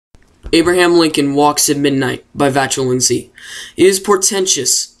Abraham Lincoln Walks at Midnight by Vachel Lindsay. It is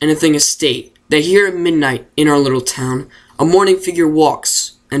portentous and a thing of state that here at midnight in our little town a morning figure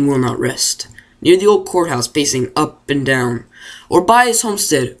walks and will not rest, near the old courthouse pacing up and down, or by his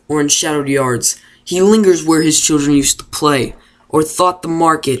homestead or in shadowed yards. He lingers where his children used to play, or thought the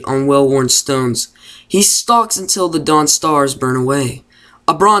market on well-worn stones. He stalks until the dawn stars burn away.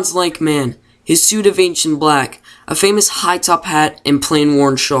 A bronze lank man, his suit of ancient black, a famous high-top hat and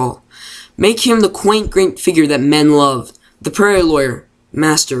plain-worn shawl, make him the quaint great figure that men love, the prairie lawyer,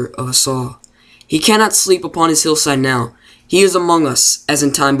 master of us all. He cannot sleep upon his hillside now. He is among us, as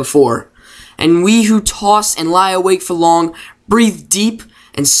in time before. And we who toss and lie awake for long, breathe deep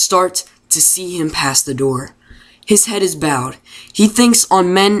and start to see him pass the door. His head is bowed. He thinks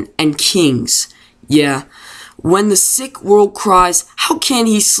on men and kings. Yeah, when the sick world cries, how can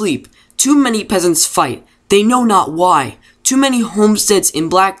he sleep? Too many peasants fight, they know not why. Too many homesteads in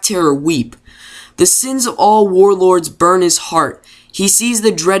black terror weep. The sins of all warlords burn his heart. He sees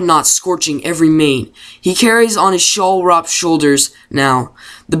the dreadnought scorching every main. He carries on his shawl-wrapped shoulders now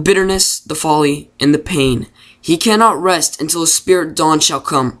the bitterness, the folly, and the pain. He cannot rest until a spirit dawn shall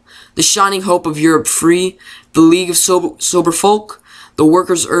come, the shining hope of Europe free, the league of sober folk, the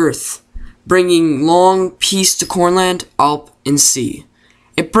workers' earth, bringing long peace to cornland, Alp, and sea.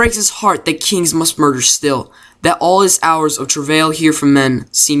 It breaks his heart that kings must murder still, that all his hours of travail here for men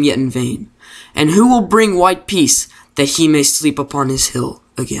seem yet in vain. And who will bring white peace, that he may sleep upon his hill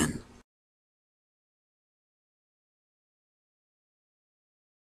again?